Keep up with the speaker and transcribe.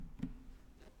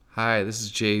Hi, this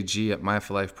is JG at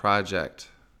Mindful Life Project.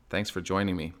 Thanks for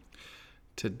joining me.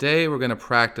 Today we're going to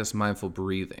practice mindful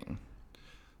breathing.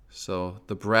 So,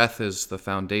 the breath is the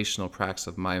foundational practice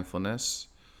of mindfulness,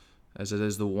 as it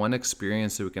is the one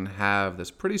experience that we can have that's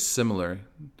pretty similar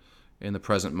in the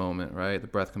present moment, right? The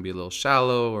breath can be a little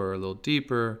shallow or a little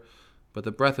deeper, but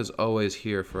the breath is always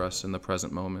here for us in the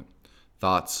present moment.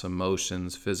 Thoughts,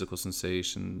 emotions, physical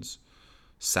sensations,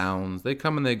 sounds, they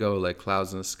come and they go like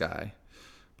clouds in the sky.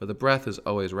 But the breath is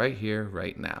always right here,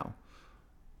 right now.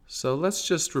 So let's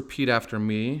just repeat after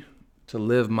me to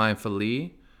live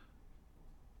mindfully.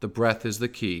 The breath is the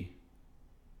key.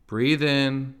 Breathe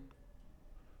in,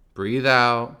 breathe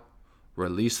out,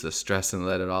 release the stress and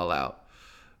let it all out.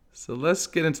 So let's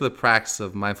get into the practice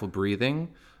of mindful breathing,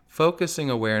 focusing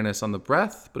awareness on the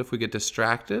breath. But if we get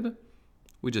distracted,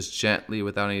 we just gently,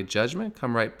 without any judgment,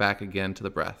 come right back again to the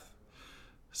breath.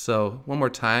 So one more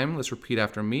time, let's repeat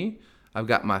after me. I've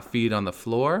got my feet on the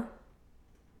floor.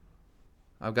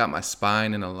 I've got my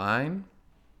spine in a line.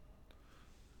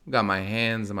 I've got my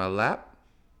hands in my lap.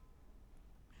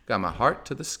 Got my heart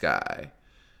to the sky.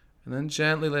 And then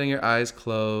gently letting your eyes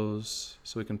close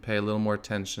so we can pay a little more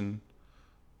attention.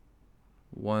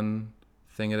 One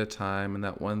thing at a time, and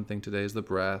that one thing today is the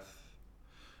breath.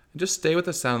 And just stay with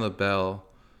the sound of the bell,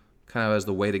 kind of as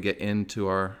the way to get into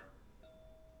our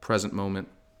present moment.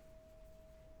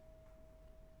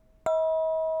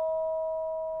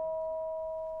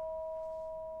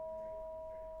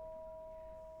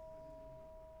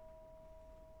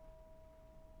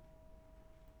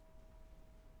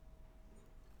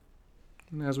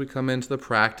 And as we come into the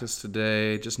practice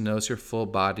today, just notice your full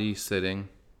body sitting.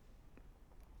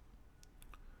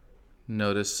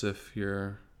 Notice if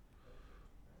your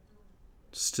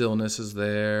stillness is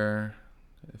there,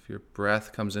 if your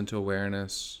breath comes into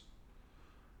awareness.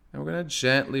 And we're going to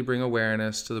gently bring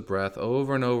awareness to the breath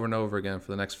over and over and over again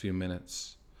for the next few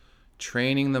minutes,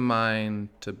 training the mind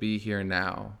to be here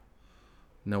now.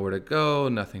 Nowhere to go,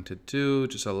 nothing to do,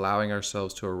 just allowing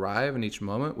ourselves to arrive in each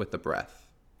moment with the breath.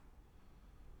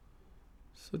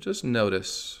 So just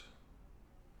notice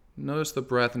the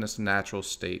breath in its natural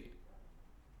state.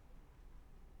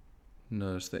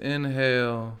 Notice the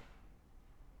inhale.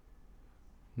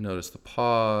 Notice the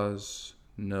pause.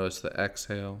 Notice the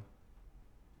exhale.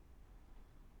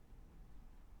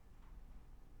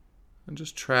 And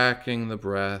just tracking the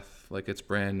breath like it's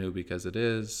brand new because it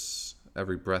is.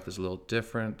 Every breath is a little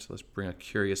different. Let's bring a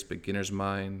curious beginner's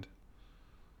mind.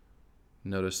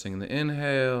 Noticing the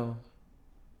inhale,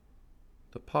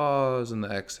 the pause, and the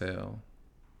exhale.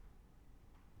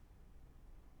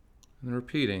 And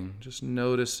repeating, just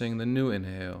noticing the new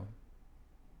inhale,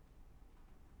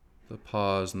 the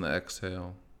pause, and the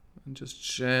exhale. And just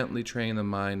gently training the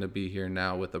mind to be here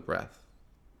now with the breath.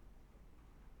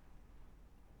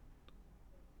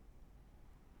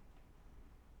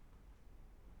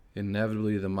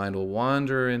 Inevitably, the mind will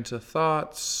wander into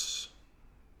thoughts.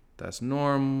 That's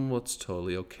normal. It's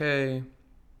totally okay.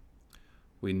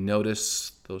 We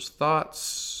notice those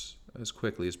thoughts as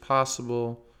quickly as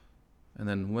possible. And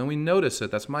then when we notice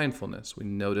it, that's mindfulness. We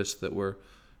notice that we're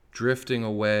drifting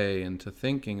away into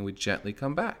thinking, and we gently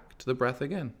come back to the breath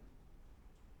again.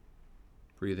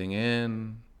 Breathing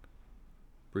in,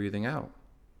 breathing out.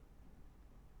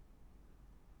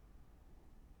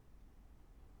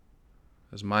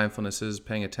 As mindfulness is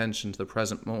paying attention to the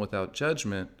present moment without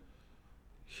judgment,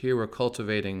 here we're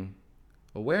cultivating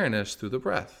awareness through the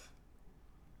breath.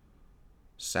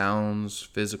 Sounds,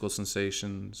 physical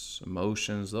sensations,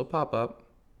 emotions, they'll pop up.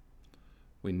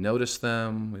 We notice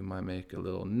them. We might make a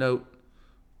little note.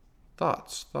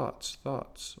 Thoughts,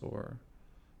 or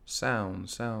sound,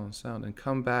 and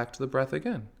come back to the breath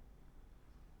again.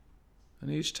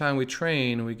 And each time we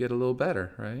train, we get a little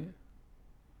better, right?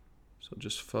 So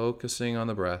just focusing on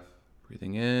the breath,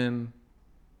 breathing in,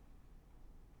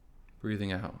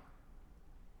 breathing out.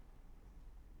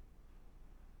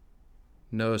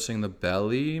 Noticing the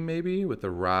belly, maybe, with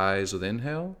the rise with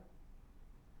inhale,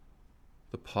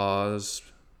 the pause,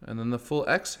 and then the full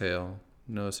exhale.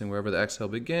 Noticing wherever the exhale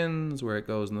begins, where it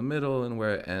goes in the middle, and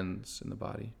where it ends in the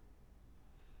body.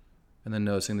 And then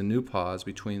noticing the new pause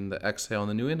between the exhale and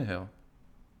the new inhale.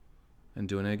 And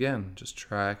doing it again, just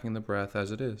tracking the breath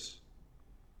as it is.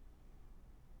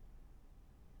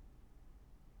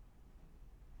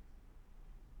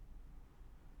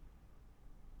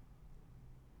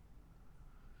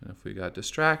 And if we got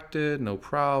distracted, no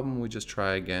problem. We just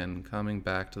try again, coming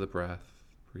back to the breath.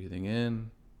 Breathing in,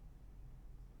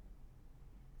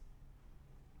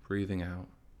 breathing out.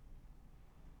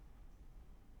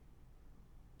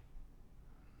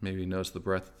 Maybe notice the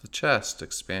breath of the chest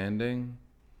expanding.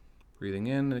 Breathing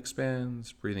in, it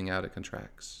expands. Breathing out, it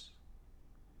contracts.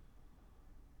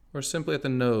 Or simply at the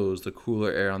nose, the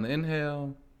cooler air on the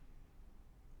inhale,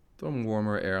 the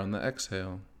warmer air on the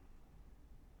exhale.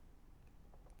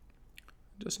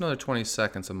 Just another 20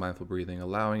 seconds of mindful breathing,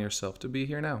 allowing yourself to be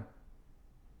here now.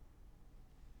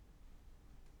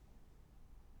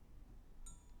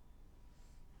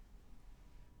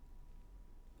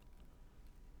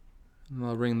 And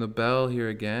I'll ring the bell here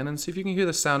again and see if you can hear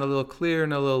the sound a little clearer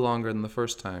and a little longer than the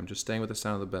first time, just staying with the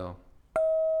sound of the bell.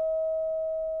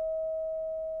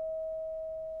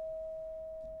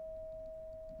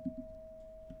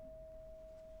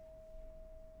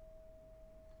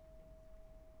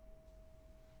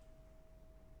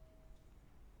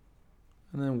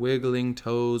 And then wiggling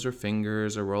toes or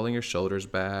fingers or rolling your shoulders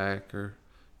back or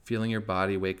feeling your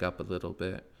body wake up a little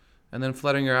bit. And then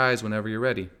fluttering your eyes whenever you're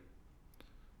ready.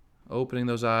 Opening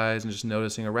those eyes and just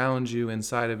noticing around you,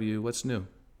 inside of you, what's new.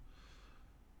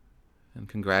 And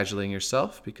congratulating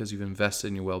yourself because you've invested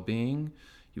in your well-being.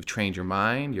 You've trained your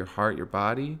mind, your heart, your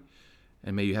body.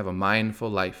 And may you have a mindful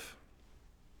life.